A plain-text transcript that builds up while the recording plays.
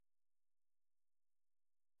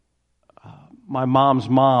my mom's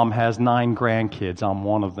mom has 9 grandkids. I'm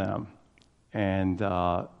one of them. And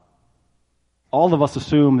all of us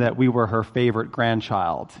assumed that we were her favorite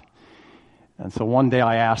grandchild. And so one day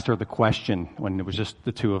I asked her the question when it was just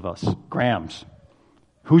the two of us. Grams,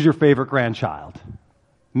 who's your favorite grandchild?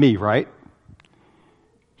 Me, right?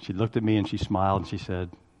 She looked at me and she smiled and she said,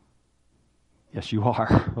 yes, you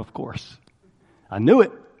are, of course. I knew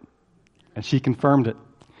it. And she confirmed it.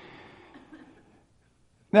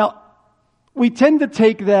 Now, we tend to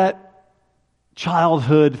take that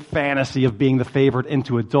childhood fantasy of being the favorite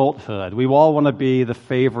into adulthood. We all want to be the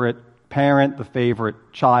favorite parent, the favorite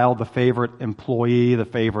child, the favorite employee, the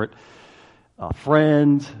favorite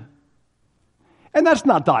friend. And that's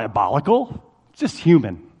not diabolical. It's just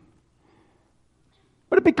human.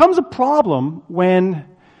 But it becomes a problem when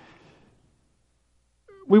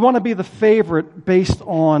we want to be the favorite based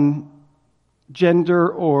on gender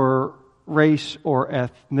or race or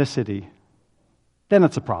ethnicity. Then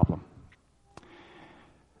it's a problem.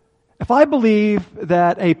 If I believe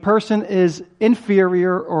that a person is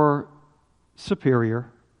inferior or superior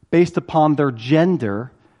based upon their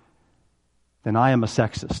gender, then I am a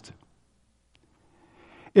sexist.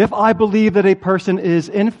 If I believe that a person is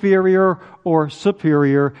inferior or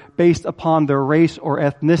superior based upon their race or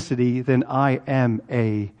ethnicity, then I am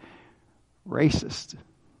a racist.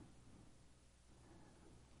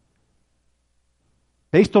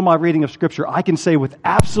 Based on my reading of Scripture, I can say with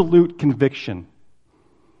absolute conviction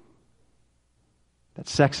that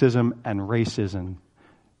sexism and racism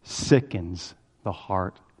sickens the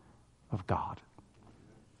heart of God.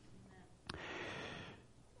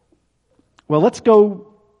 Well, let's go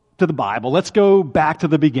to the Bible. Let's go back to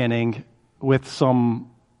the beginning with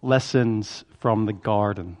some lessons from the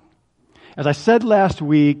garden. As I said last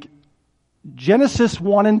week, Genesis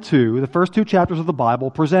 1 and 2, the first 2 chapters of the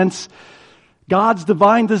Bible, presents God's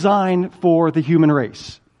divine design for the human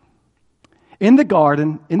race. In the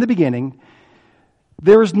garden, in the beginning,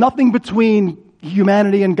 there is nothing between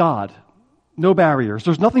humanity and God. No barriers.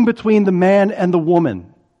 There's nothing between the man and the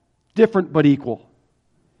woman. Different but equal.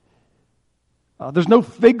 There's no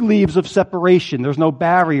fig leaves of separation. There's no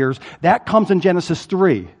barriers. That comes in Genesis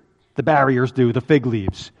 3. The barriers do, the fig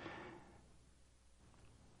leaves.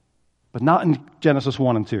 But not in Genesis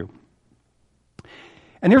 1 and 2.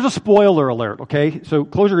 And here's a spoiler alert, okay? So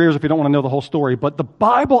close your ears if you don't want to know the whole story. But the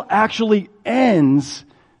Bible actually ends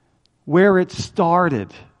where it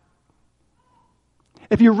started.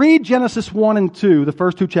 If you read Genesis 1 and 2, the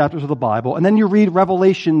first 2 chapters of the Bible, and then you read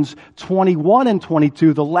Revelations 21 and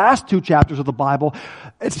 22, the last 2 chapters of the Bible,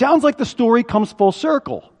 it sounds like the story comes full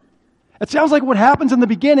circle. It sounds like what happens in the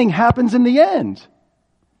beginning happens in the end.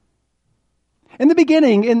 In the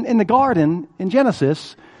beginning, in the garden, in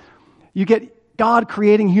Genesis, you get God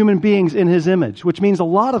creating human beings in His image, which means a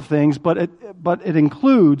lot of things, but it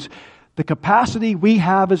includes the capacity we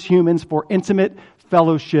have as humans for intimate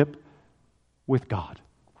fellowship with God.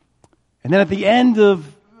 And then at the end of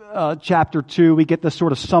chapter 2, we get this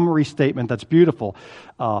sort of summary statement that's beautiful.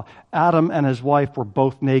 Adam and his wife were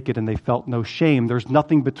both naked and they felt no shame. There's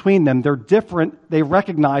nothing between them. They're different. They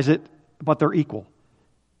recognize it, but they're equal.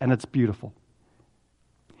 And it's beautiful.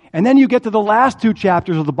 And then you get to the last 2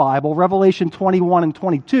 chapters of the Bible, Revelation 21 and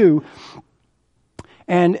 22,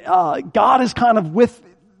 and God is kind of with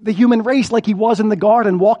the human race like He was in the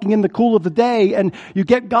garden, walking in the cool of the day, and you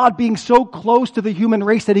get God being so close to the human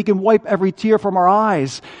race that He can wipe every tear from our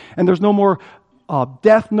eyes. And there's no more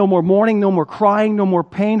death, no more mourning, no more crying, no more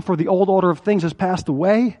pain, for the old order of things has passed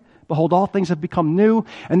away. Behold, all things have become new.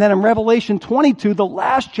 And then in Revelation 22, the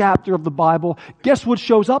last chapter of the Bible, guess what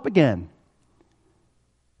shows up again?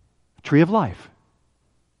 Tree of life.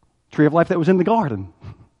 Tree of life that was in the garden.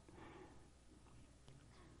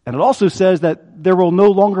 And it also says that there will no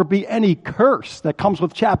longer be any curse. That comes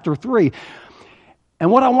with chapter 3. And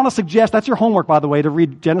what I want to suggest, that's your homework, by the way, to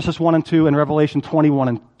read Genesis 1 and 2 and Revelation 21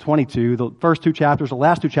 and 22, the first 2 chapters, the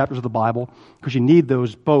last 2 chapters of the Bible, because you need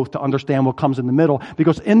those both to understand what comes in the middle.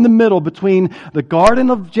 Because in the middle, between the garden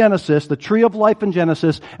of Genesis, the tree of life in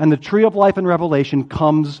Genesis, and the tree of life in Revelation,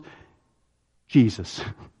 comes Jesus.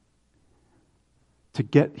 To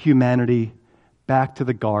get humanity back to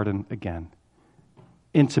the garden again.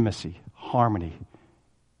 Intimacy, harmony,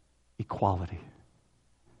 equality.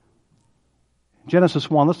 Genesis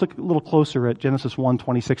 1, let's look a little closer at Genesis 1,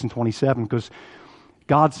 26 and 27, because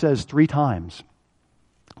God says 3 times,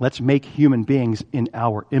 let's make human beings in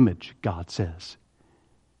our image, God says.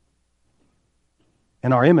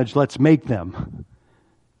 In our image, let's make them.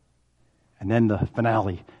 And then the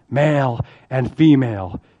finale, male and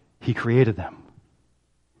female, He created them.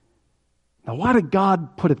 Now, why did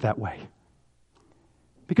God put it that way?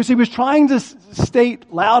 Because he was trying to state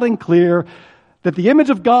loud and clear that the image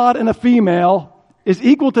of God in a female is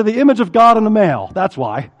equal to the image of God in a male. That's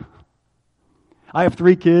why. I have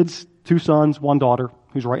 3 kids, 2 sons, 1 daughter,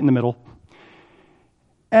 who's right in the middle.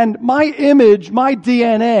 And my image, my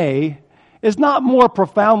DNA, is not more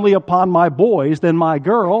profoundly upon my boys than my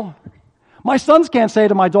girl. My sons can't say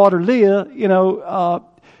to my daughter Leah,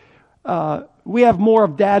 we have more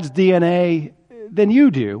of Dad's DNA than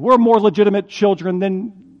you do. We're more legitimate children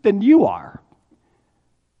than you are.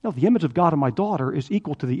 No, the image of God in my daughter is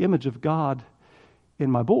equal to the image of God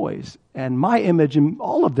in my boys. And my image in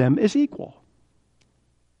all of them is equal.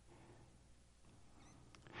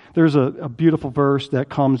 There's a beautiful verse that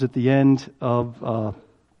comes at the end of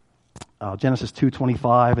Genesis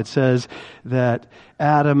 2:25. It says that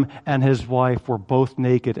Adam and his wife were both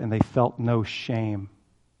naked and they felt no shame.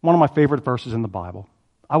 One of my favorite verses in the Bible.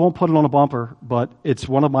 I won't put it on a bumper, but it's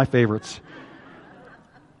one of my favorites.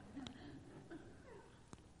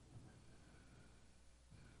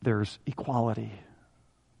 There's equality.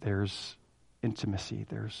 There's intimacy.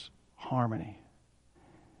 There's harmony.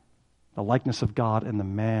 The likeness of God in the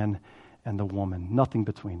man and the woman. Nothing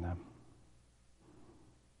between them.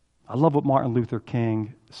 I love what Martin Luther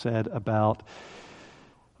King said about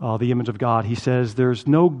the image of God. He says, there's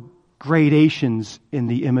no gradations in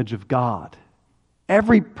the image of God.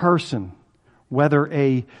 Every person, whether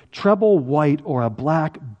a treble white or a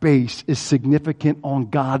black bass, is significant on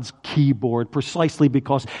God's keyboard precisely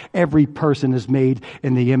because every person is made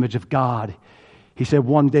in the image of God. He said,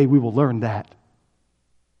 one day we will learn that.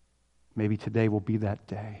 Maybe today will be that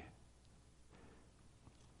day.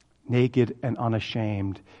 Naked and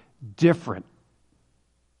unashamed, different,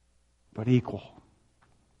 but equal.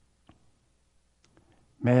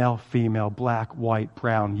 Male, female, black, white,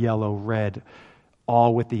 brown, yellow, red,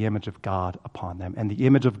 all with the image of God upon them. And the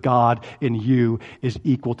image of God in you is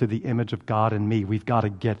equal to the image of God in me. We've got to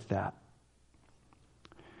get that.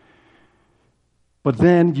 But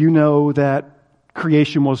then you know that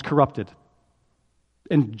creation was corrupted.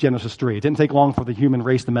 In Genesis 3. It didn't take long for the human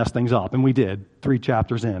race to mess things up, and we did, 3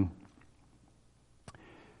 chapters in.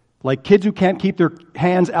 Like kids who can't keep their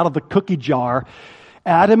hands out of the cookie jar,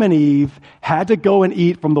 Adam and Eve had to go and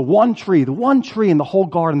eat from the one tree in the whole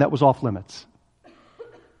garden that was off limits.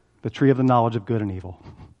 The tree of the knowledge of good and evil.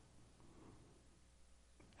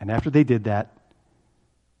 And after they did that,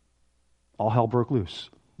 all hell broke loose,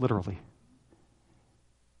 literally.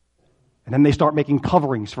 And then they start making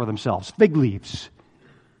coverings for themselves, fig leaves.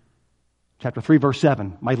 Chapter 3, verse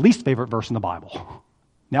 7, my least favorite verse in the Bible.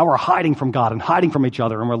 Now we're hiding from God and hiding from each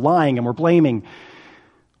other, and we're lying and we're blaming.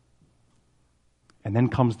 And then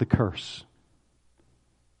comes the curse.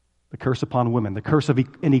 The curse upon women, the curse of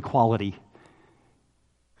inequality.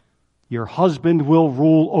 Your husband will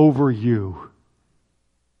rule over you.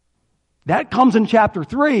 That comes in chapter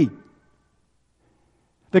 3.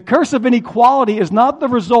 The curse of inequality is not the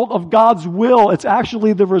result of God's will, it's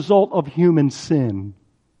actually the result of human sin.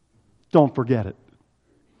 Don't forget it.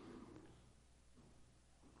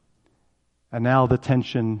 And now the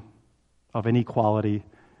tension of inequality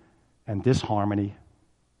and disharmony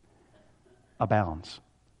abounds.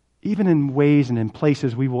 Even in ways and in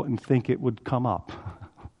places we wouldn't think it would come up.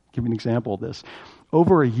 Give you an example of this.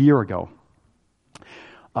 Over a year ago,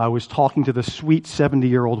 I was talking to this sweet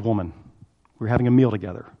 70-year-old woman. We were having a meal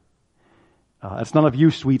together. It's none of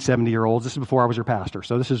you sweet 70-year-olds. This is before I was your pastor.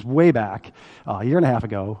 So this is way back, a year and a half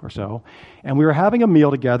ago or so. And we were having a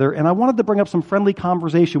meal together, and I wanted to bring up some friendly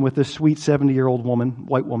conversation with this sweet 70-year-old woman,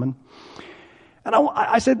 white woman. And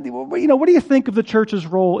I said, what do you think of the church's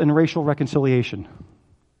role in racial reconciliation?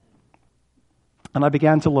 And I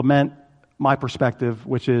began to lament my perspective,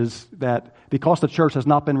 which is that because the church has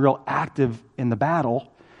not been real active in the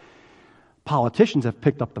battle, politicians have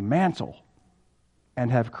picked up the mantle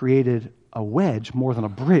and have created a wedge more than a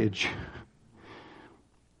bridge.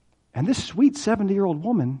 And this sweet 70-year-old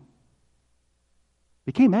woman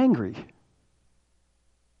became angry.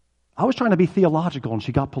 I was trying to be theological, and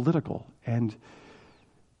she got political. And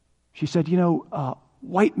she said,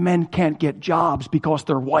 white men can't get jobs because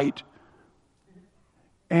they're white.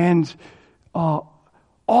 And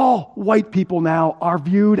all white people now are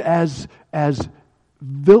viewed as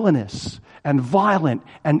villainous and violent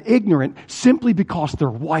and ignorant simply because they're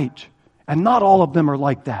white. And not all of them are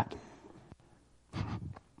like that.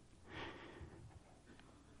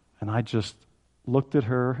 And I just looked at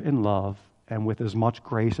her in love and with as much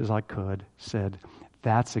grace as I could said,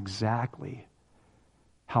 that's exactly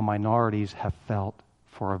how minorities have felt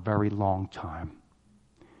for a very long time.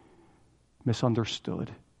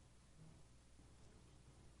 Misunderstood.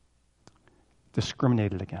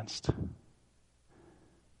 Discriminated against.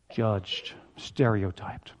 judged,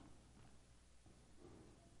 stereotyped.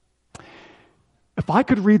 If I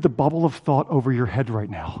could read the bubble of thought over your head right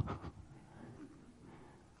now,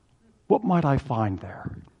 what might I find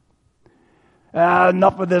there?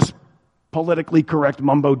 Enough of this politically correct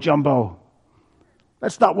mumbo jumbo.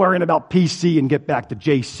 Let's stop worrying about PC and get back to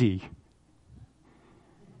JC.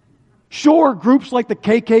 Sure, groups like the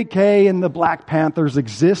KKK and the Black Panthers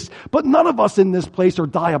exist, but none of us in this place are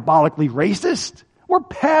diabolically racist. We're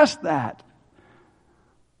past that.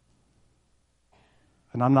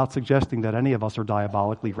 And I'm not suggesting that any of us are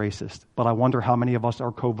diabolically racist, but I wonder how many of us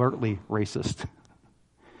are covertly racist.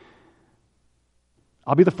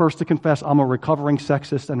 I'll be the first to confess I'm a recovering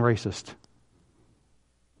sexist and racist.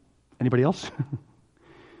 Anybody else?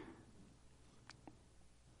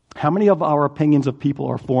 How many of our opinions of people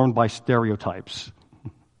are formed by stereotypes?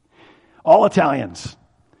 All Italians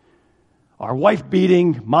are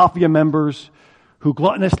wife-beating mafia members who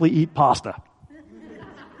gluttonously eat pasta.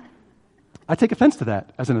 I take offense to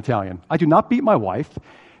that as an Italian. I do not beat my wife.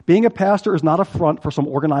 Being a pastor is not a front for some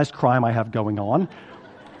organized crime I have going on,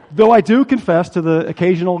 though I do confess to the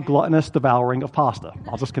occasional gluttonous devouring of pasta.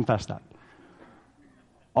 I'll just confess that.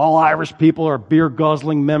 All Irish people are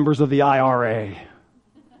beer-guzzling members of the IRA.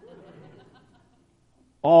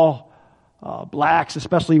 All blacks,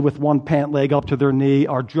 especially with one pant leg up to their knee,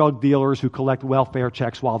 are drug dealers who collect welfare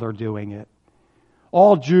checks while they're doing it.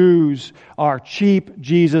 All Jews are cheap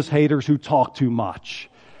Jesus haters who talk too much.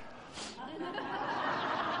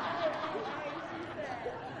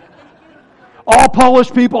 All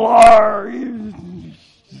Polish people are...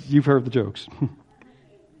 You've heard the jokes.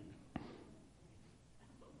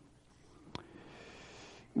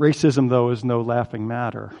 Racism, though, is no laughing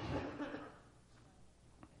matter.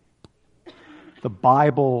 The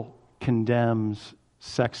Bible condemns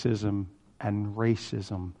sexism and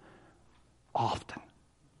racism often.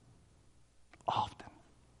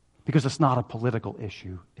 Because it's not a political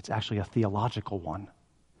issue. It's actually a theological one.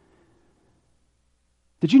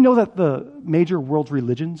 Did you know that the major world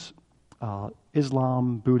religions,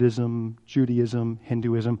 Islam, Buddhism, Judaism,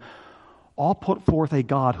 Hinduism, all put forth a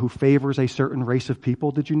God who favors a certain race of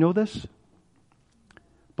people? Did you know this?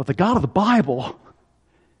 But the God of the Bible,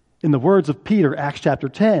 in the words of Peter, Acts chapter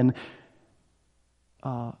 10,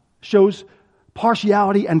 shows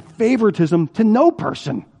partiality and favoritism to no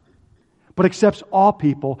person, but accepts all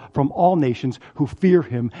people from all nations who fear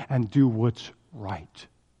him and do what's right.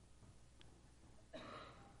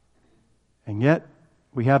 And yet,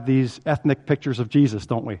 we have these ethnic pictures of Jesus,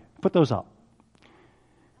 don't we? Put those up.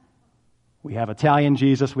 We have Italian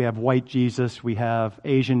Jesus, we have white Jesus, we have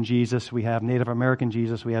Asian Jesus, we have Native American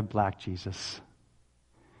Jesus, we have black Jesus.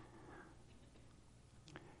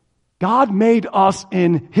 God made us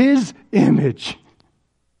in his image.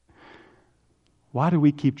 Why do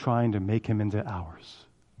we keep trying to make him into ours?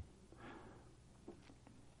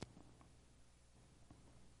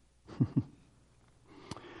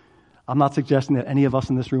 I'm not suggesting that any of us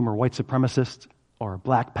in this room are white supremacists or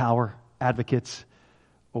black power advocates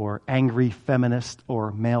or angry feminists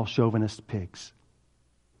or male chauvinist pigs.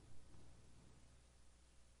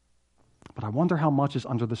 But I wonder how much is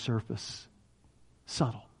under the surface.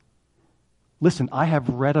 Subtle. Listen, I have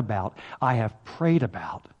read about, I have prayed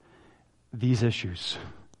about these issues.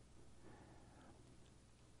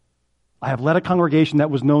 I have led a congregation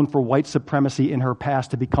that was known for white supremacy in her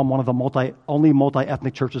past to become one of the only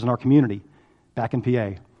multi-ethnic churches in our community back in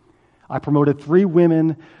PA. I promoted 3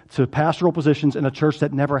 women to pastoral positions in a church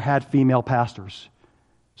that never had female pastors.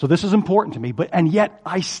 So this is important to me, and yet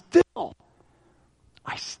I still,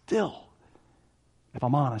 if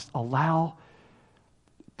I'm honest, allow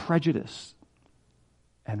prejudice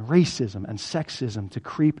and racism and sexism to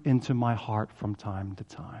creep into my heart from time to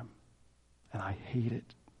time. And I hate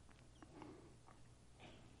it.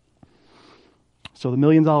 So the $1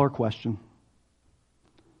 million question,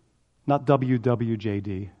 not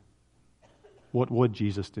WWJD, what would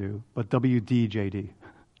Jesus do, but WDJD.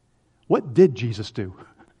 What did Jesus do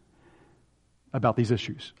about these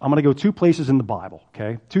issues? I'm going to go 2 places in the Bible,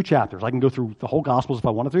 okay? 2 chapters. I can go through the whole Gospels if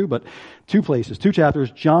I wanted to, but 2 places, 2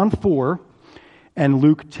 chapters, John 4 and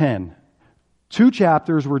Luke 10. 2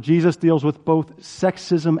 chapters where Jesus deals with both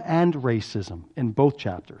sexism and racism in both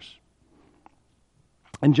chapters.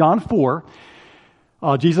 In John 4,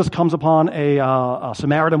 Jesus comes upon a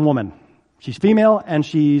Samaritan woman. She's female and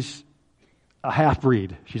she's a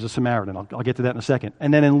half-breed. She's a Samaritan. I'll get to that in a second.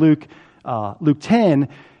 And then in Luke 10,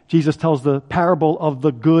 Jesus tells the parable of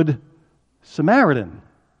the Good Samaritan.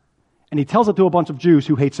 And he tells it to a bunch of Jews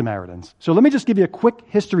who hate Samaritans. So let me just give you a quick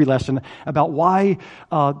history lesson about why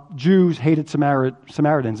Jews hated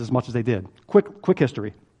Samaritans as much as they did. Quick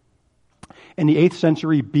history. In the 8th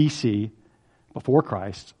century BC, before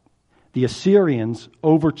Christ, the Assyrians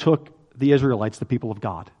overtook the Israelites, the people of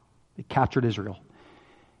God. They captured Israel.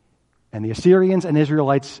 And the Assyrians and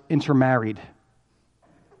Israelites intermarried.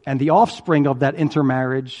 And the offspring of that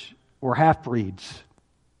intermarriage were half-breeds,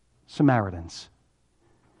 Samaritans.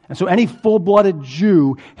 And so any full-blooded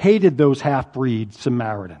Jew hated those half-breed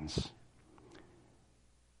Samaritans.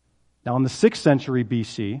 Now in the 6th century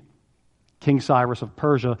BC, King Cyrus of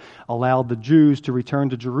Persia allowed the Jews to return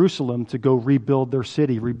to Jerusalem to go rebuild their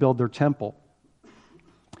city, rebuild their temple.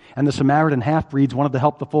 And the Samaritan half-breeds wanted to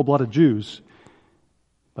help the full-blooded Jews.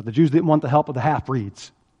 But the Jews didn't want the help of the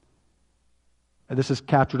half-breeds. And this is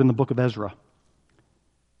captured in the book of Ezra.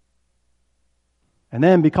 And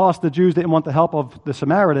then because the Jews didn't want the help of the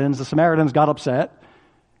Samaritans got upset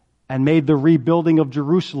and made the rebuilding of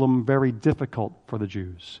Jerusalem very difficult for the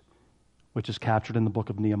Jews, which is captured in the book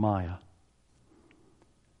of Nehemiah.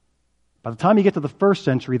 By the time you get to the 1st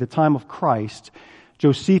century, the time of Christ,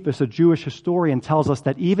 Josephus, a Jewish historian, tells us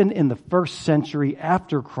that even in the 1st century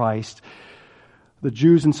after Christ, the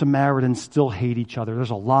Jews and Samaritans still hate each other.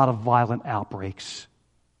 There's a lot of violent outbreaks.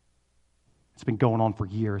 It's been going on for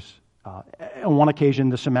years. On one occasion,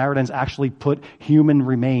 the Samaritans actually put human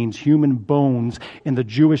remains, human bones, in the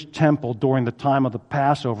Jewish temple during the time of the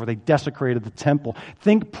Passover. They desecrated the temple.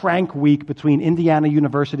 Think prank week between Indiana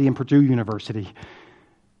University and Purdue University.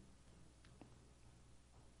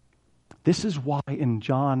 This is why in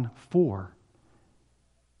John 4,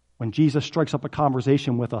 when Jesus strikes up a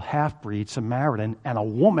conversation with a half-breed Samaritan and a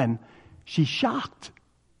woman, she's shocked.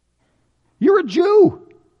 You're a Jew.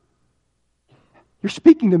 You're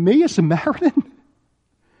speaking to me, a Samaritan?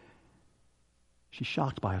 She's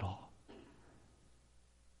shocked by it all.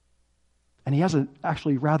 And he has an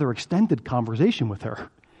actually rather extended conversation with her.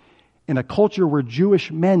 In a culture where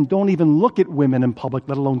Jewish men don't even look at women in public,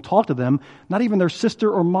 let alone talk to them, not even their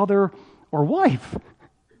sister or mother or wife.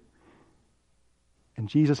 And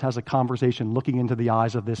Jesus has a conversation looking into the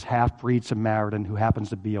eyes of this half-breed Samaritan who happens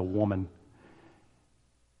to be a woman.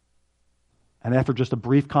 And after just a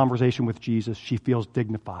brief conversation with Jesus, she feels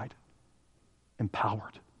dignified,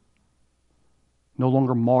 empowered, no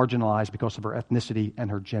longer marginalized because of her ethnicity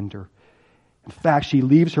and her gender. In fact, she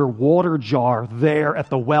leaves her water jar there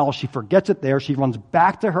at the well. She forgets it there. She runs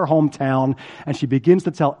back to her hometown, and she begins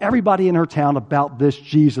to tell everybody in her town about this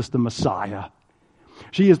Jesus, the Messiah.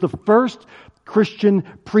 She is the first Christian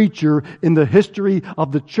preacher in the history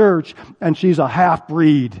of the church, and she's a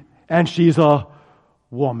half-breed, and she's a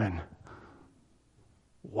woman.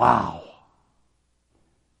 Wow.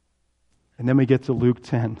 And then we get to Luke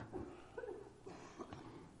 10.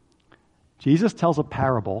 Jesus tells a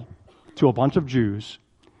parable to a bunch of Jews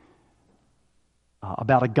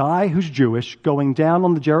about a guy who's Jewish going down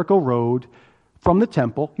on the Jericho Road from the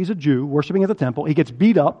temple. He's a Jew worshiping at the temple. He gets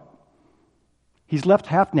beat up. He's left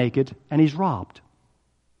half naked, and he's robbed.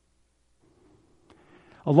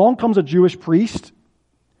 Along comes a Jewish priest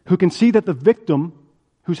who can see that the victim,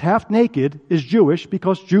 who's half naked, is Jewish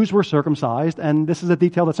because Jews were circumcised, and this is a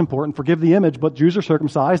detail that's important. Forgive the image, but Jews are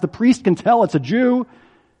circumcised. The priest can tell it's a Jew,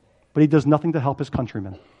 but he does nothing to help his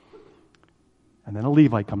countrymen. And then a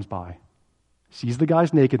Levite comes by, sees the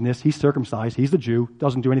guy's nakedness, he's circumcised, he's the Jew,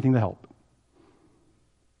 doesn't do anything to help.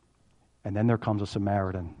 And then there comes a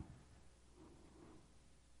Samaritan.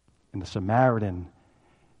 And the Samaritan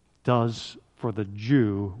does for the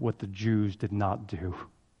Jew what the Jews did not do.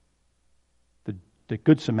 The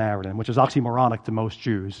Good Samaritan, which is oxymoronic to most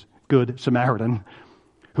Jews, Good Samaritan,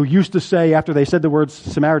 who used to say, after they said the word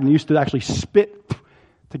Samaritan, used to actually spit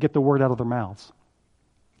to get the word out of their mouths.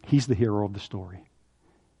 He's the hero of the story.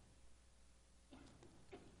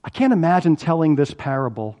 I can't imagine telling this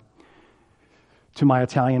parable to my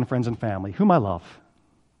Italian friends and family, whom I love.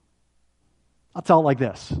 I'll tell it like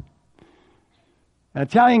this. An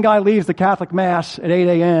Italian guy leaves the Catholic Mass at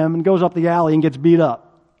 8 a.m. and goes up the alley and gets beat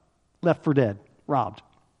up, left for dead, robbed.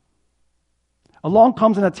 Along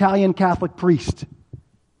comes an Italian Catholic priest,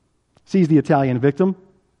 sees the Italian victim,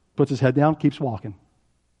 puts his head down, keeps walking.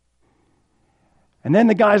 And then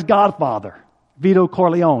the guy's godfather, Vito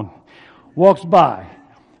Corleone, walks by,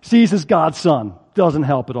 sees his godson, doesn't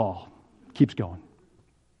help at all, keeps going.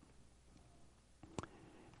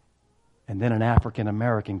 And then an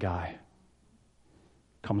African-American guy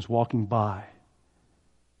comes walking by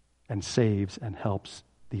and saves and helps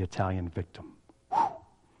the Italian victim. Whew.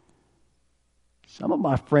 Some of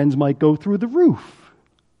my friends might go through the roof.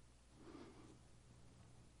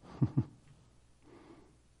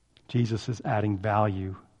 Jesus is adding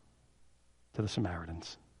value to the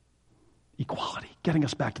Samaritans. Equality, getting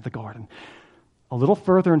us back to the garden. A little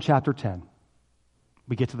further in chapter 10,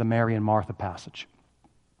 we get to the Mary and Martha passage.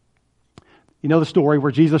 You know the story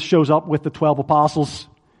where Jesus shows up with the 12 apostles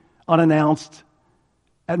unannounced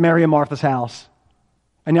at Mary and Martha's house.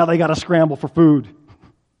 And now they got to scramble for food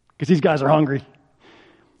because these guys are hungry.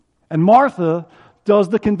 And Martha does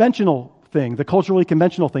the conventional thing, the culturally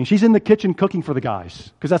conventional thing. She's in the kitchen cooking for the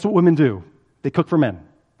guys because that's what women do. They cook for men.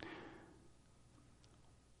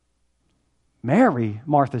 Mary,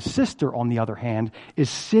 Martha's sister, on the other hand,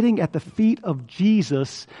 is sitting at the feet of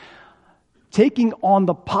Jesus, taking on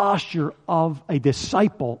the posture of a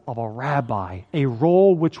disciple of a rabbi, a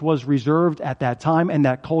role which was reserved at that time and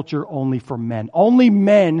that culture only for men. Only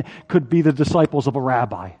men could be the disciples of a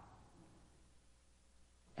rabbi.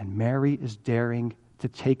 And Mary is daring to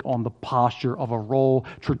take on the posture of a role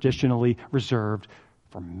traditionally reserved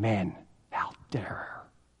for men. How dare her?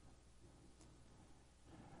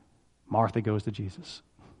 Martha goes to Jesus.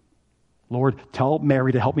 Lord, tell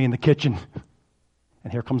Mary to help me in the kitchen.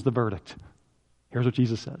 And here comes the verdict. Here's what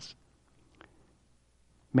Jesus says.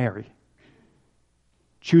 Mary,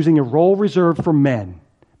 choosing a role reserved for men,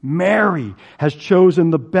 Mary has chosen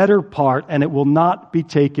the better part, and it will not be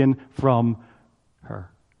taken from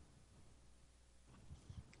her.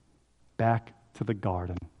 Back to the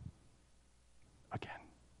garden again.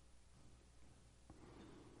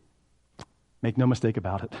 Make no mistake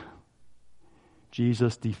about it.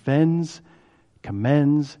 Jesus defends,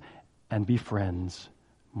 commends, and befriends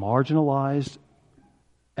marginalized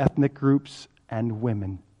ethnic groups and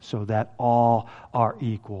women so that all are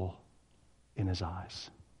equal in his eyes.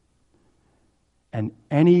 And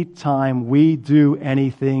any time we do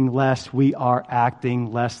anything less, we are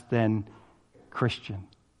acting less than Christian.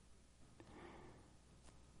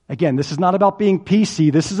 Again, this is not about being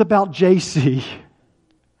PC. This is about JC.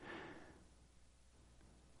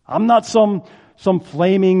 I'm not some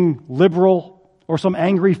flaming liberal or some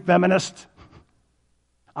angry feminist.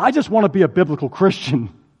 I just want to be a biblical Christian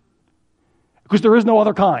because there is no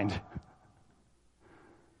other kind.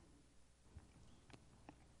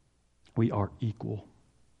 We are equal.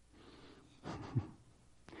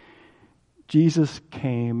 Jesus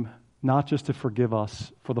came not just to forgive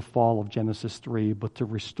us for the fall of Genesis 3, but to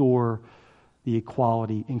restore the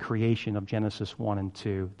equality in creation of Genesis 1 and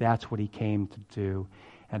 2. That's what he came to do.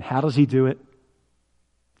 And how does he do it?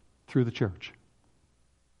 Through the church.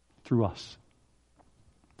 Through us.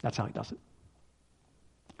 That's how he does it.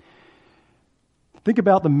 Think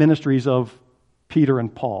about the ministries of Peter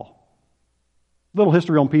and Paul. Little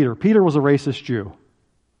history on Peter. Peter was a racist Jew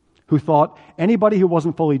who thought anybody who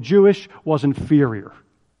wasn't fully Jewish was inferior.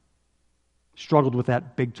 Struggled with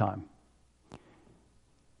that big time.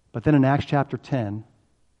 But then in Acts chapter 10,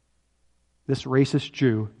 this racist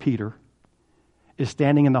Jew, Peter, is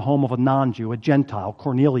standing in the home of a non-Jew, a Gentile,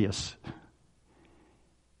 Cornelius.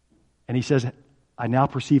 And he says, I now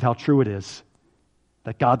perceive how true it is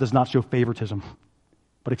that God does not show favoritism,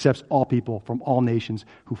 but accepts all people from all nations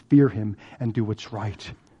who fear him and do what's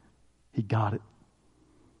right. He got it.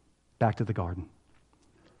 Back to the garden.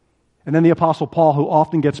 And then the Apostle Paul, who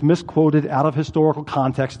often gets misquoted out of historical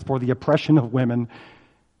context for the oppression of women,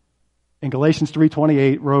 in Galatians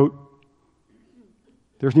 3:28 wrote,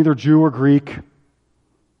 there's neither Jew or Greek,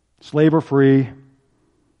 slave or free,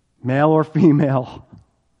 male or female,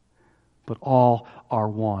 but all are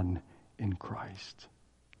one in Christ.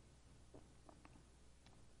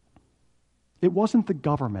 It wasn't the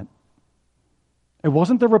government. It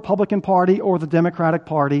wasn't the Republican Party or the Democratic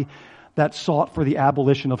Party that sought for the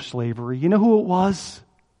abolition of slavery. You know who it was?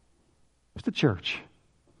 It was the church.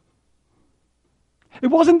 It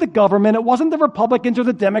wasn't the government. It wasn't the Republicans or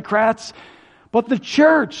the Democrats, but the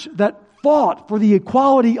church that fought for the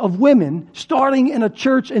equality of women, starting in a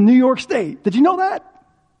church in New York State. Did you know that?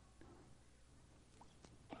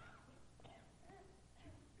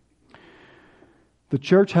 The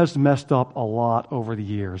church has messed up a lot over the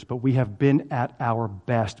years, but we have been at our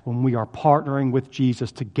best when we are partnering with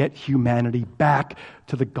Jesus to get humanity back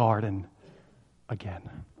to the garden again.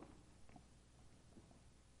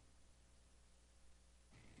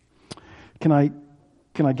 Can I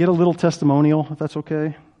get a little testimonial, if that's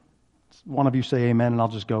okay? One of you say amen, and I'll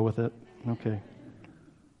just go with it. Okay.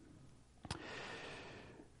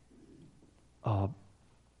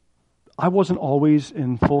 I wasn't always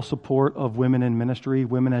in full support of women in ministry,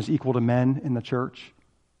 women as equal to men in the church.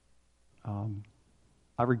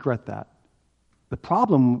 I regret that. The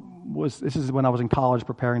problem was, this is when I was in college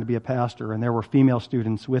preparing to be a pastor, and there were female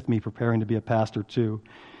students with me preparing to be a pastor too.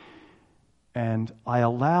 And I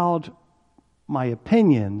allowed my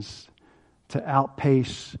opinions to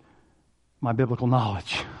outpace my biblical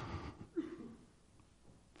knowledge.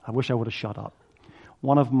 I wish I would have shut up.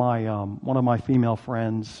 one of my female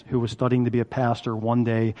friends who was studying to be a pastor one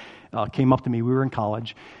day came up to me. We were in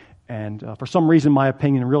college, and for some reason my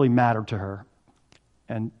opinion really mattered to her.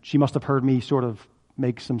 And she must have heard me sort of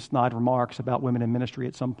make some snide remarks about women in ministry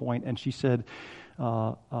at some point, and she said,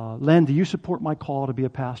 Len, do you support my call to be a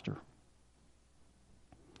pastor?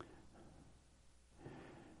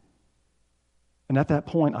 And at that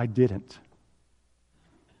point, I didn't.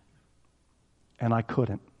 And I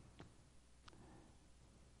couldn't.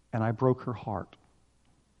 And I broke her heart.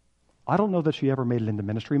 I don't know that she ever made it into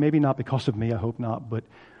ministry, maybe not because of me, I hope not, but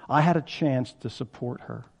I had a chance to support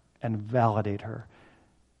her and validate her.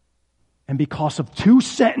 And because of 2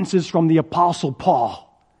 sentences from the Apostle Paul,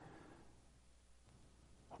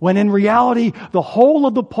 when in reality, the whole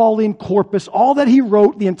of the Pauline corpus, all that he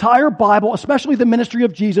wrote, the entire Bible, especially the ministry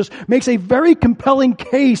of Jesus, makes a very compelling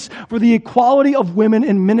case for the equality of women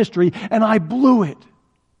in ministry, and I blew it.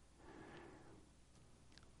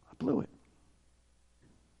 Blew it.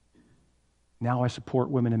 Now I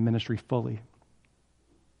support women in ministry fully.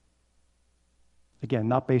 Again,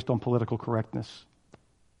 not based on political correctness,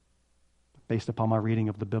 but based upon my reading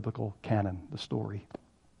of the biblical canon, the story.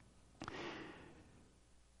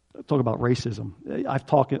 Talk about racism. I've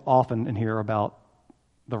talked often in here about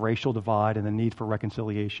the racial divide and the need for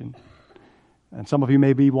reconciliation. And some of you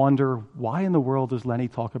maybe wonder, why in the world does Lenny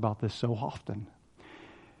talk about this so often?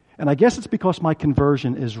 And I guess it's because my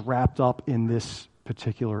conversion is wrapped up in this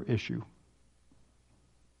particular issue.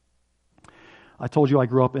 I told you I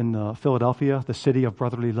grew up in Philadelphia, the city of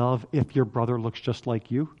brotherly love, if your brother looks just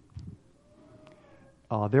like you.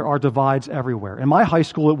 There are divides everywhere. In my high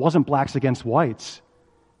school, it wasn't blacks against whites.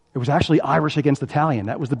 It was actually Irish against Italian.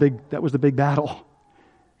 That was the big battle.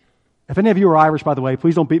 If any of you are Irish, by the way,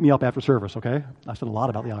 please don't beat me up after service, okay? I said a lot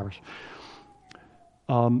about the Irish.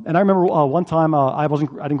 And I remember one time, I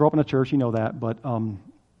didn't grow up in a church, you know that, but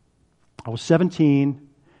I was 17,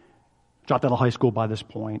 dropped out of high school by this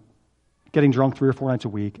point, getting drunk 3 or 4 nights a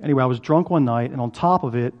week. Anyway, I was drunk one night, and on top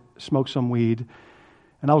of it, smoked some weed,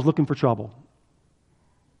 and I was looking for trouble.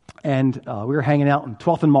 And we were hanging out in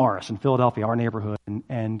 12th and Morris in Philadelphia, our neighborhood,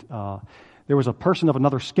 and there was a person of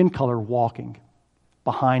another skin color walking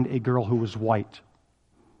behind a girl who was white.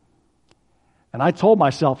 And I told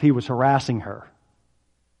myself he was harassing her.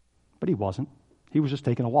 But he wasn't. He was just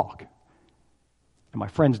taking a walk. And my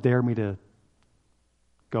friends dared me to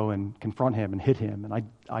go and confront him and hit him. And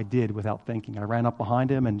I did without thinking. I ran up behind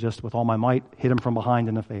him and just with all my might hit him from behind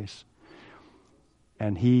in the face.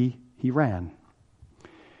 And he ran.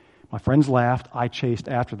 My friends laughed. I chased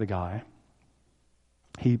after the guy.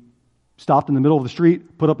 He stopped in the middle of the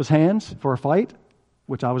street, put up his hands for a fight,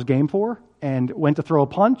 which I was game for, and went to throw a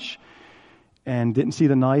punch and didn't see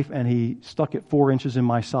the knife, and he stuck it 4 inches in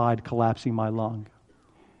my side, collapsing my lung.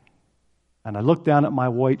 And I looked down at my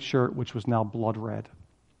white shirt, which was now blood red.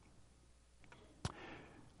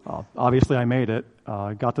 Obviously, I made it.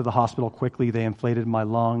 Got to the hospital quickly. They inflated my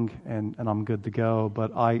lung, and I'm good to go.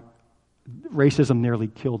 But racism nearly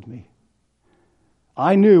killed me.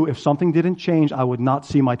 I knew if something didn't change, I would not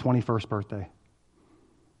see my 21st birthday.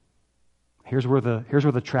 Here's where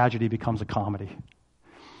the tragedy becomes a comedy.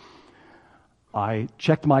 I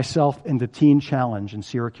checked myself into Teen Challenge in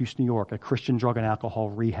Syracuse, New York, a Christian drug and alcohol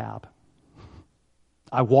rehab.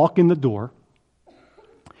 I walk in the door.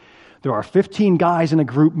 There are 15 guys in a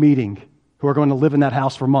group meeting who are going to live in that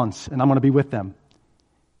house for months, and I'm going to be with them.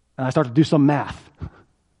 And I start to do some math.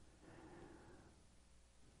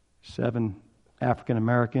 7 African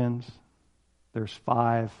Americans, there's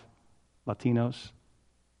 5 Latinos,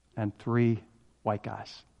 and 3 white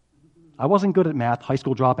guys. I wasn't good at math, high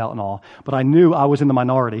school dropout and all, but I knew I was in the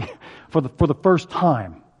minority. For the first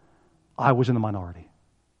time, I was in the minority.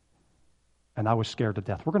 And I was scared to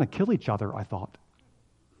death. We're going to kill each other, I thought.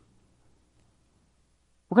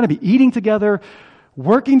 We're going to be eating together,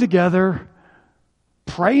 working together,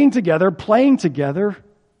 praying together, playing together,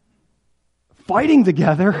 fighting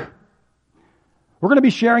together. We're going to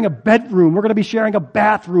be sharing a bedroom. We're going to be sharing a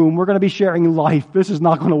bathroom. We're going to be sharing life. This is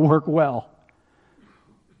not going to work well.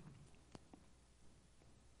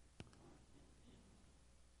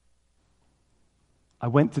 I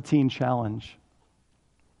went to Teen Challenge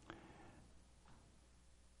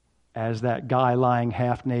as that guy lying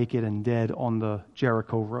half naked and dead on the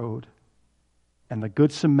Jericho Road. And the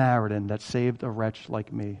Good Samaritan that saved a wretch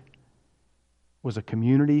like me was a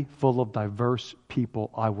community full of diverse people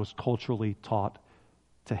I was culturally taught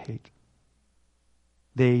to hate.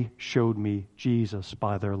 They showed me Jesus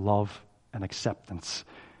by their love and acceptance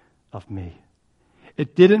of me.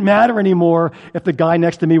 It didn't matter anymore if the guy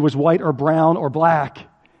next to me was white or brown or black.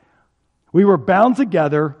 We were bound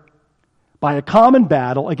together by a common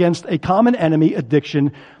battle against a common enemy,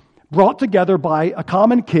 addiction, brought together by a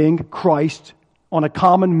common king, Christ, on a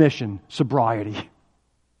common mission, sobriety.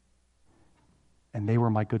 And they were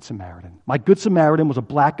my Good Samaritan. My Good Samaritan was a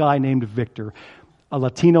black guy named Victor, a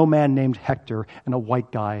Latino man named Hector, and a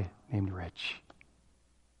white guy named Rich.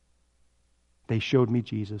 They showed me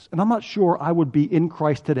Jesus. And I'm not sure I would be in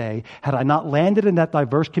Christ today had I not landed in that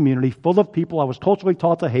diverse community full of people I was culturally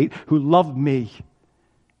taught to hate who loved me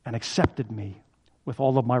and accepted me with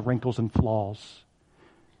all of my wrinkles and flaws.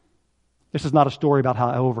 This is not a story about how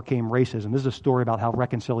I overcame racism. This is a story about how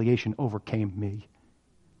reconciliation overcame me.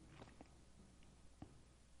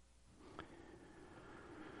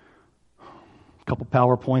 A couple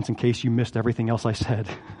PowerPoints in case you missed everything else I said.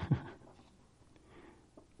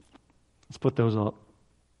 Let's put those up.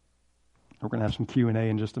 We're going to have some Q&A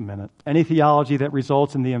in just a minute. Any theology that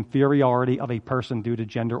results in the inferiority of a person due to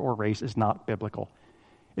gender or race is not biblical.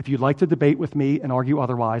 If you'd like to debate with me and argue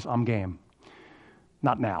otherwise, I'm game.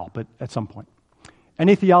 Not now, but at some point.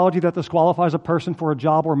 Any theology that disqualifies a person for a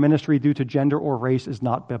job or ministry due to gender or race is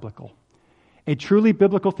not biblical. A truly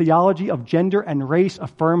biblical theology of gender and race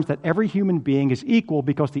affirms that every human being is equal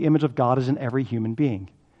because the image of God is in every human being.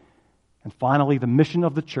 And finally, the mission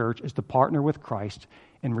of the church is to partner with Christ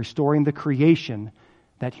in restoring the creation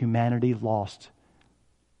that humanity lost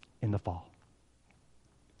in the fall.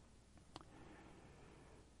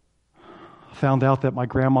 I found out that my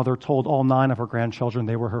grandmother told all 9 of her grandchildren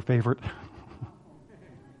they were her favorite.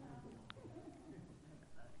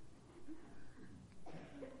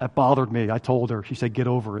 That bothered me. I told her. She said, "Get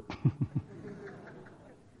over it."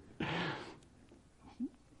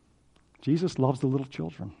 Jesus loves the little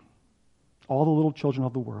children. All the little children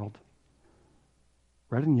of the world.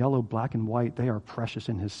 Red and yellow, black and white, they are precious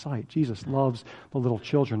in His sight. Jesus loves the little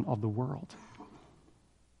children of the world.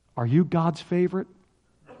 Are you God's favorite?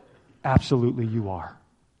 Absolutely you are.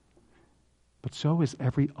 But so is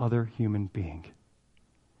every other human being.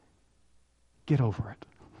 Get over it.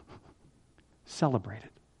 Celebrate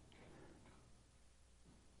it.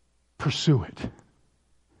 Pursue it.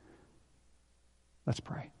 Let's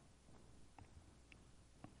pray.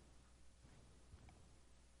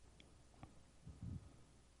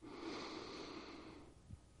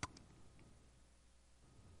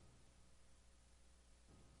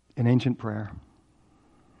 An ancient prayer.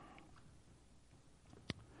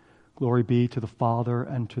 Glory be to the Father,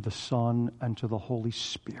 and to the Son, and to the Holy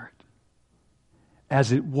Spirit,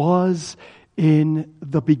 as it was in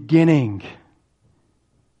the beginning.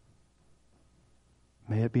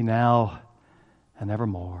 May it be now and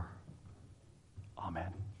evermore.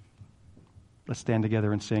 Amen. Let's stand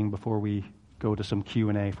together and sing before we go to some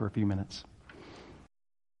Q&A for a few minutes.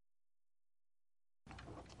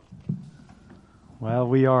 Well,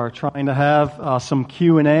 we are trying to have some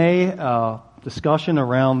Q&A discussion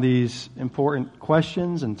around these important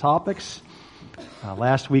questions and topics.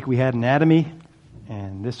 Last week we had anatomy,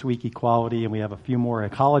 and this week equality, and we have a few more: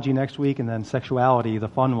 ecology next week, and then sexuality, the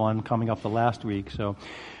fun one, coming up the last week. So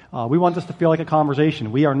we want this to feel like a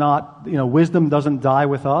conversation. We are not, wisdom doesn't die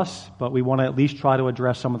with us, but we want to at least try to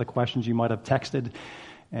address some of the questions you might have texted,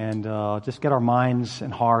 and just get our minds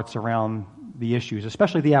and hearts around the issues,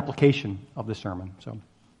 especially the application of the sermon. So,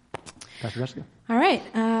 Pastor Jessica. All right.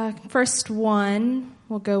 First one,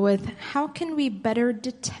 we'll go with, how can we better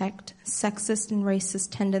detect sexist and racist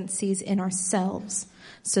tendencies in ourselves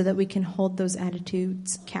so that we can hold those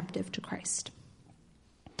attitudes captive to Christ?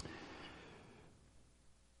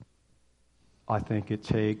 I think it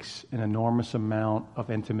takes an enormous amount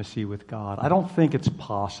of intimacy with God. I don't think it's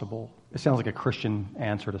possible. It sounds like a Christian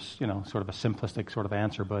answer to, sort of a simplistic sort of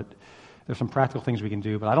answer, but there's some practical things we can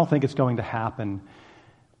do. But I don't think it's going to happen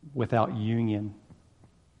without union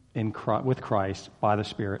with Christ by the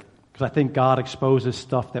Spirit. Because I think God exposes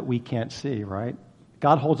stuff that we can't see, right?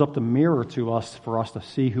 God holds up the mirror to us for us to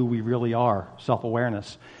see who we really are,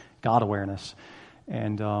 self-awareness, God-awareness.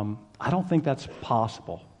 And I don't think that's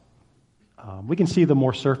possible. We can see the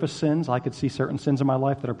more surface sins. I could see certain sins in my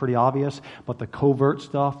life that are pretty obvious, but the covert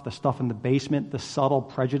stuff, the stuff in the basement, the subtle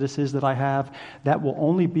prejudices that I have, that will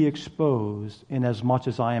only be exposed in as much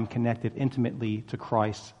as I am connected intimately to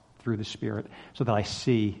Christ through the Spirit, so that I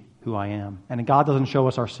see who I am. And God doesn't show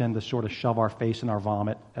us our sin to sort of shove our face in our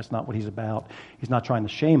vomit. That's not what He's about. He's not trying to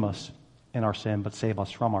shame us in our sin, but save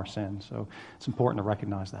us from our sin. So it's important to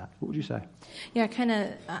recognize that. What would you say? Yeah,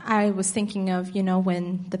 I was thinking of,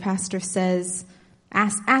 when the pastor says,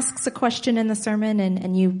 asks a question in the sermon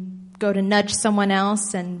and you go to nudge someone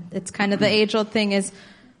else, and it's kind of the age-old thing is,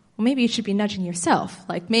 well, maybe you should be nudging yourself.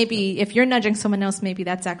 Like maybe if you're nudging someone else, maybe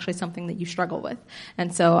that's actually something that you struggle with.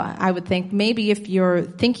 And so I would think maybe if you're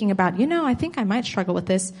thinking about, I think I might struggle with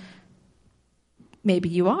this, maybe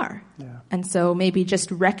you are. Yeah. And so maybe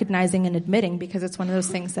just recognizing and admitting, because it's one of those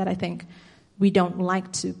things that I think we don't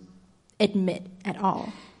like to admit at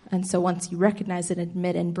all. And so once you recognize it,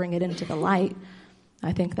 admit, and bring it into the light,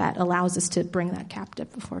 I think that allows us to bring that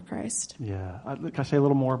captive before Christ. Yeah. Can I say a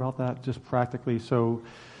little more about that, just practically? So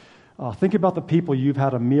think about the people you've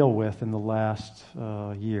had a meal with in the last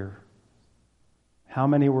year. How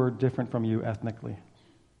many were different from you ethnically?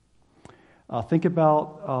 Think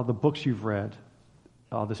about the books you've read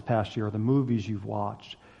this past year, the movies you've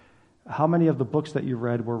watched. How many of the books that you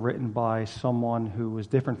read were written by someone who was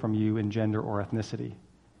different from you in gender or ethnicity?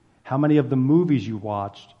 How many of the movies you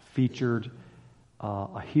watched featured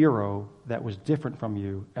a hero that was different from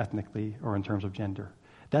you ethnically or in terms of gender?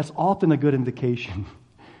 That's often a good indication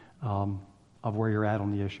of where you're at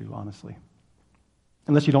on the issue, honestly.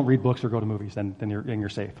 Unless you don't read books or go to movies, then you're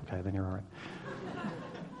safe. Okay, then you're all right.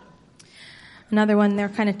 Another one, they're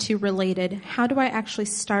kind of two related. How do I actually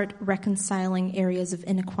start reconciling areas of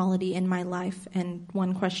inequality in my life? And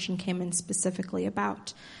one question came in specifically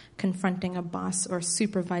about confronting a boss or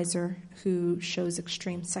supervisor who shows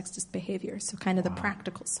extreme sexist behavior. So kind of the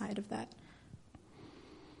practical side of that.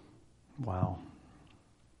 Wow.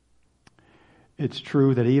 It's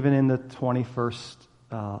true that even in the 21st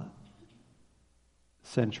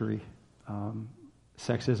century,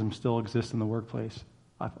 sexism still exists in the workplace.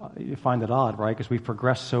 You find it odd, right? Because we've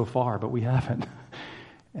progressed so far, but we haven't.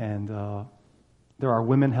 And there are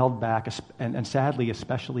women held back, and sadly,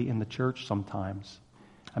 especially in the church sometimes.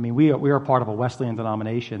 I mean, we are part of a Wesleyan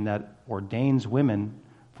denomination that ordains women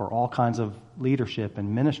for all kinds of leadership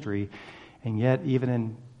and ministry, and yet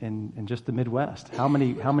even in just the Midwest, how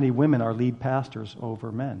many women are lead pastors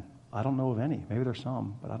over men? I don't know of any. Maybe there's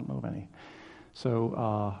some, but I don't know of any.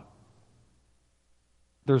 So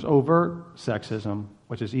there's overt sexism,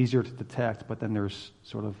 which is easier to detect, but then there's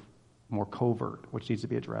sort of more covert, which needs to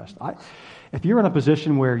be addressed. If you're in a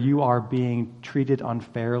position where you are being treated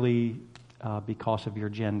unfairly because of your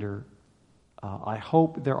gender, I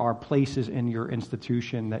hope there are places in your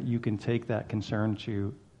institution that you can take that concern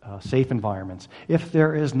to safe environments. If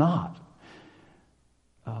there is not,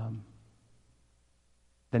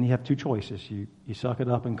 then you have two choices. You suck it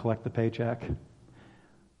up and collect the paycheck,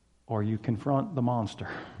 or you confront the monster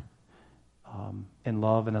in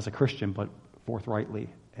love and as a Christian, but forthrightly,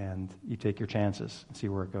 and you take your chances and see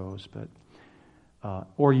where it goes. But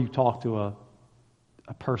or you talk to a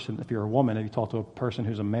person, if you're a woman, and you talk to a person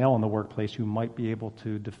who's a male in the workplace who might be able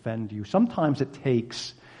to defend you. Sometimes it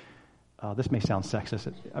takes, this may sound sexist,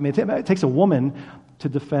 it takes a woman to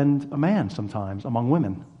defend a man sometimes among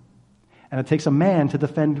women. And it takes a man to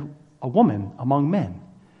defend a woman among men.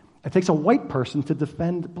 It takes a white person to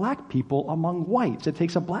defend black people among whites. It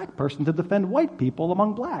takes a black person to defend white people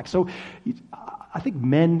among blacks. So I think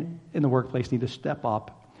men in the workplace need to step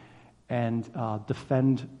up and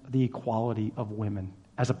defend the equality of women,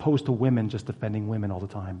 as opposed to women just defending women all the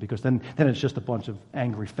time, because then it's just a bunch of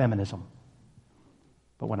angry feminism.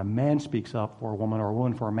 But when a man speaks up for a woman or a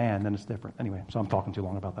woman for a man, then it's different. Anyway, so I'm talking too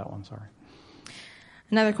long about that one, sorry.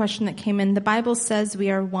 Another question that came in, the Bible says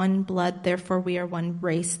we are one blood, therefore we are one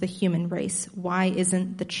race, the human race. Why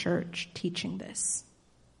isn't the church teaching this?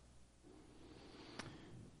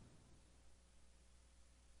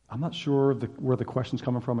 I'm not sure where the question's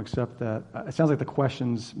coming from, except that it sounds like the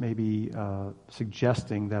question's maybe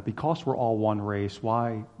suggesting that because we're all one race,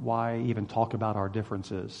 why even talk about our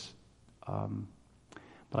differences?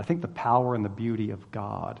 But I think the power and the beauty of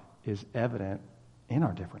God is evident in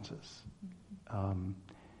our differences. And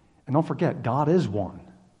don't forget, God is one.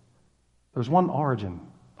 There's one origin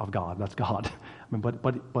of God. That's God.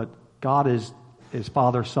 But God is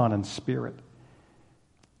Father, Son, and Spirit.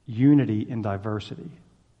 Unity in diversity.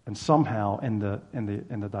 And somehow in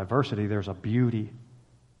the diversity, there's a beauty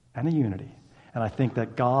and a unity. And I think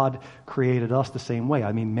that God created us the same way.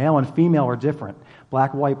 I mean, male and female are different.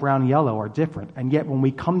 Black, white, brown, yellow are different. And yet when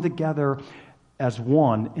we come together as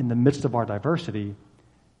one in the midst of our diversity,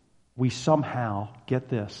 we somehow, get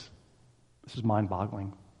this is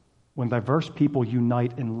mind-boggling. When diverse people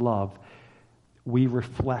unite in love, we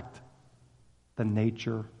reflect the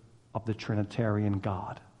nature of the Trinitarian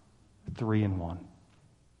God, 3 in 1.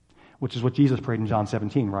 Which is what Jesus prayed in John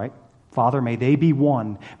 17, right? Father, may they be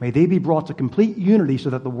one. May they be brought to complete unity so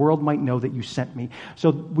that the world might know that you sent me. So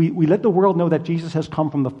we let the world know that Jesus has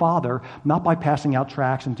come from the Father, not by passing out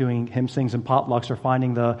tracts and doing hymn sings and potlucks or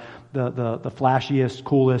finding the flashiest,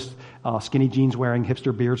 coolest, skinny jeans wearing,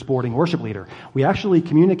 hipster beard sporting worship leader. We actually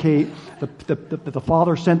communicate that the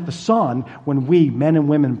Father sent the Son when we, men and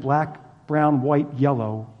women, black, brown, white,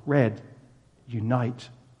 yellow, red, unite.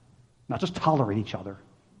 Not just tolerate each other,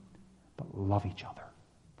 but love each other.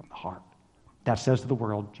 From the heart. That says to the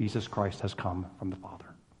world, Jesus Christ has come from the Father.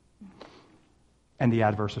 And the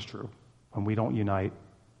adverse is true. When we don't unite,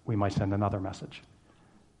 we might send another message.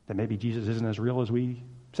 That maybe Jesus isn't as real as we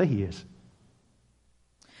say he is.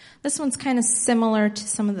 This one's kind of similar to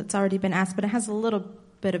some that's already been asked, but it has a little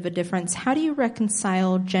bit of a difference. How do you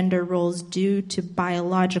reconcile gender roles due to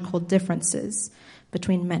biological differences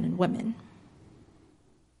between men and women?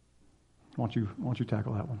 Why don't you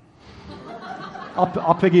tackle that one?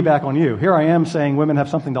 I'll piggyback on you. Here I am saying women have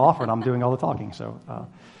something to offer, and I'm doing all the talking. So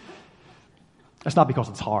it's not because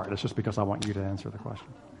it's hard. It's just because I want you to answer the question.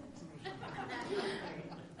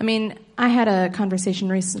 I mean, I had a conversation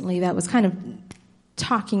recently that was kind of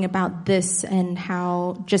talking about this and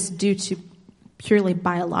how just due to purely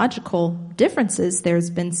biological differences, there's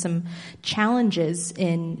been some challenges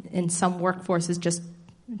in some workforces just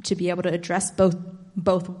to be able to address both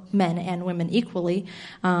men and women equally.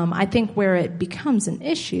 I think where it becomes an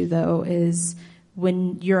issue, though, is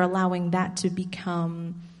when you're allowing that to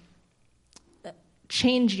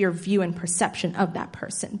change your view and perception of that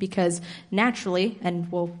person. Because naturally, and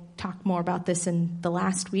we'll talk more about this in the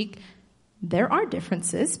last week, there are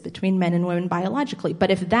differences between men and women biologically. But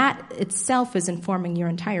if that itself is informing your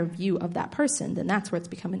entire view of that person, then that's where it's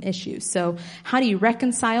become an issue. So how do you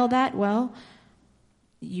reconcile that? Well,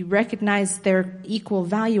 you recognize their equal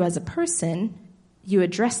value as a person, you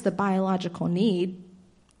address the biological need,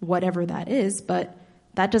 whatever that is, but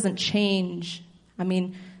that doesn't change. I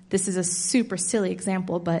mean, this is a super silly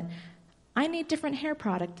example, but I need different hair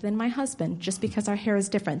product than my husband just because our hair is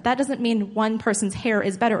different. That doesn't mean one person's hair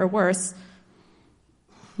is better or worse.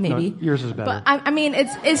 Maybe. No, yours is better. But I mean,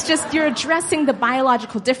 it's just you're addressing the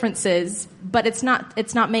biological differences, but it's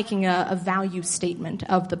not making a value statement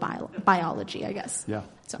of the biology, I guess. Yeah,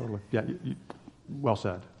 so. Totally. Yeah, well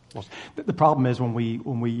said. The problem is when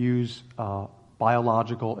we use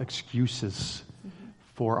biological excuses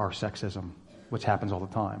for our sexism, which happens all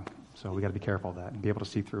the time. So we got to be careful of that and be able to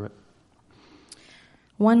see through it.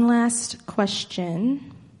 One last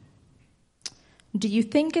question. Do you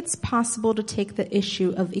think it's possible to take the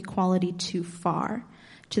issue of equality too far,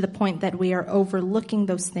 to the point that we are overlooking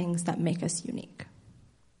those things that make us unique?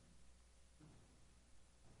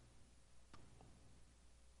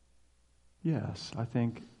 Yes, I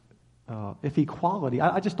think if equality,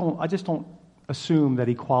 I just don't assume that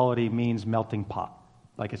equality means melting pot.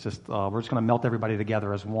 Like it's just we're just going to melt everybody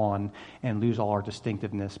together as one and lose all our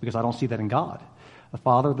distinctiveness, because I don't see that in God. The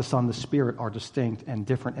Father, the Son, the Spirit are distinct and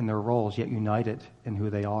different in their roles, yet united in who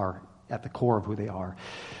they are, at the core of who they are.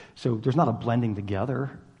 So there's not a blending together.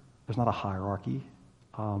 There's not a hierarchy.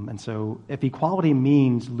 And so if equality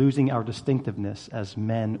means losing our distinctiveness as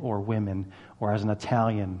men or women, or as an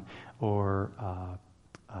Italian or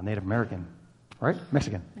a Native American, right?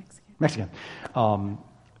 Mexican.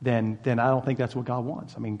 Then I don't think that's what God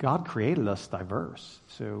wants. I mean, God created us diverse.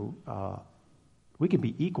 So we can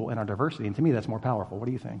be equal in our diversity, and to me, that's more powerful. What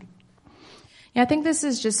do you think? Yeah, I think this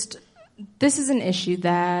is an issue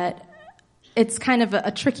that it's kind of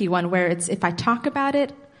a tricky one, where it's if I talk about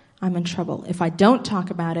it, I'm in trouble. If I don't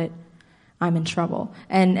talk about it, I'm in trouble.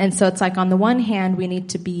 And so it's like on the one hand, we need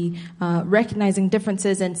to be recognizing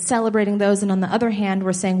differences and celebrating those, and on the other hand,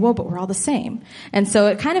 we're saying, whoa, but we're all the same. And so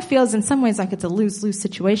it kind of feels in some ways like it's a lose-lose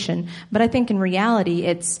situation. But I think in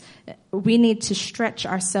reality, we need to stretch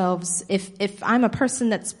ourselves. If I'm a person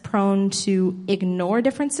that's prone to ignore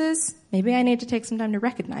differences, maybe I need to take some time to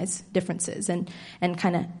recognize differences and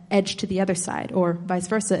kind of edge to the other side, or vice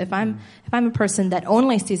versa. If I'm a person that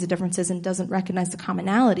only sees the differences and doesn't recognize the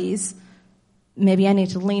commonalities, maybe I need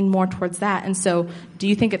to lean more towards that. And so, do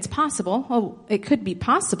you think it's possible? Oh, it could be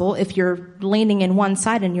possible if you're leaning in one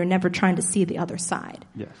side and you're never trying to see the other side.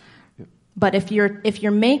 Yes. Yep. But if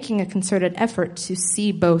you're making a concerted effort to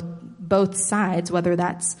see both sides, whether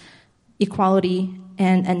that's equality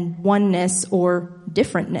and oneness or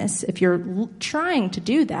differentness, if you're trying to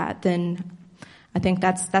do that, then I think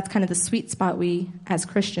that's kind of the sweet spot we, as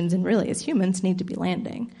Christians and really as humans, need to be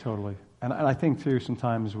landing. Totally. And I think, too,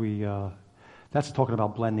 sometimes that's talking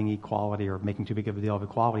about blending equality or making too big of a deal of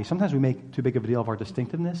equality. Sometimes we make too big of a deal of our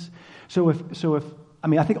distinctiveness. So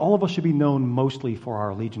I think all of us should be known mostly for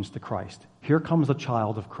our allegiance to Christ. Here comes the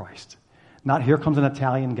child of Christ. Not here comes an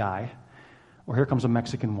Italian guy, or here comes a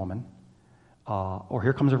Mexican woman, or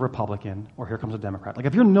here comes a Republican, or here comes a Democrat. Like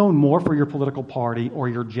if you're known more for your political party or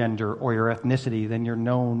your gender or your ethnicity than you're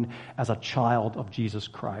known as a child of Jesus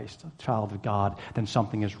Christ, a child of God, then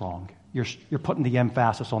something is wrong. You're putting the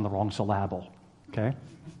emphasis on the wrong syllable, okay?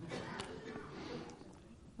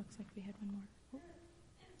 Looks like we had one more.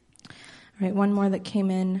 All right, one more that came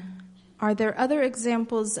in. Are there other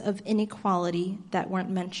examples of inequality that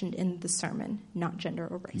weren't mentioned in the sermon, not gender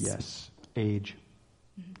or race? Yes, age.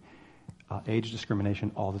 Age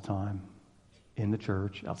discrimination all the time, in the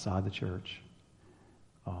church, outside the church.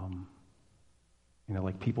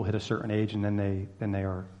 Like people hit a certain age and then they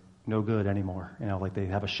are no good anymore. Like they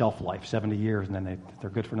have a shelf life, 70 years, and then they're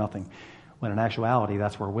good for nothing. When in actuality,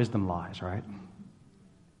 that's where wisdom lies, right?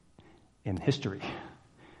 In history.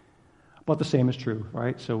 But the same is true,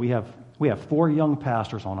 right? So we have 4 young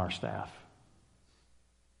pastors on our staff.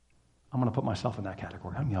 I'm going to put myself in that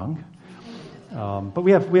category. I'm young. But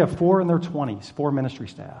we have 4 in their 20s, 4 ministry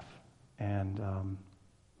staff. And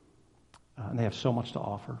they have so much to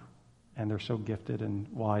offer. And they're so gifted and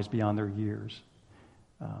wise beyond their years.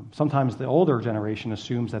 Sometimes the older generation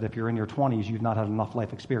assumes that if you're in your 20s, you've not had enough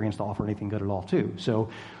life experience to offer anything good at all, too. So,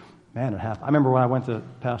 man, I remember when I went to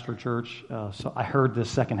pastor church, so I heard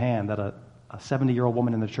this secondhand that a 70-year-old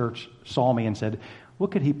woman in the church saw me and said,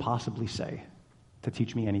 "What could he possibly say to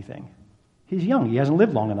teach me anything? He's young. He hasn't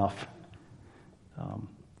lived long enough."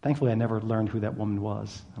 Thankfully, I never learned who that woman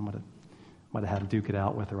was. I might have had to duke it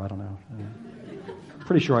out with her. I don't know.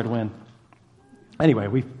 Pretty sure I'd win.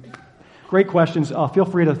 Anyway, great questions. Feel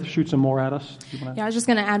free to shoot some more at us. Yeah, I was just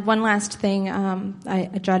going to add one last thing. I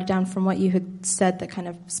jotted down from what you had said that kind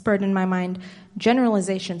of spurred in my mind.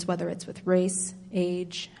 Generalizations, whether it's with race,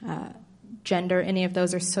 age, gender, any of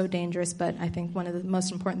those are so dangerous, but I think one of the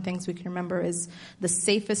most important things we can remember is the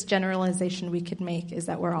safest generalization we could make is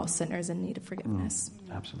that we're all sinners in need of forgiveness.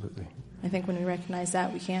 Absolutely. I think when we recognize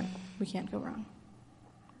that, we can't go wrong.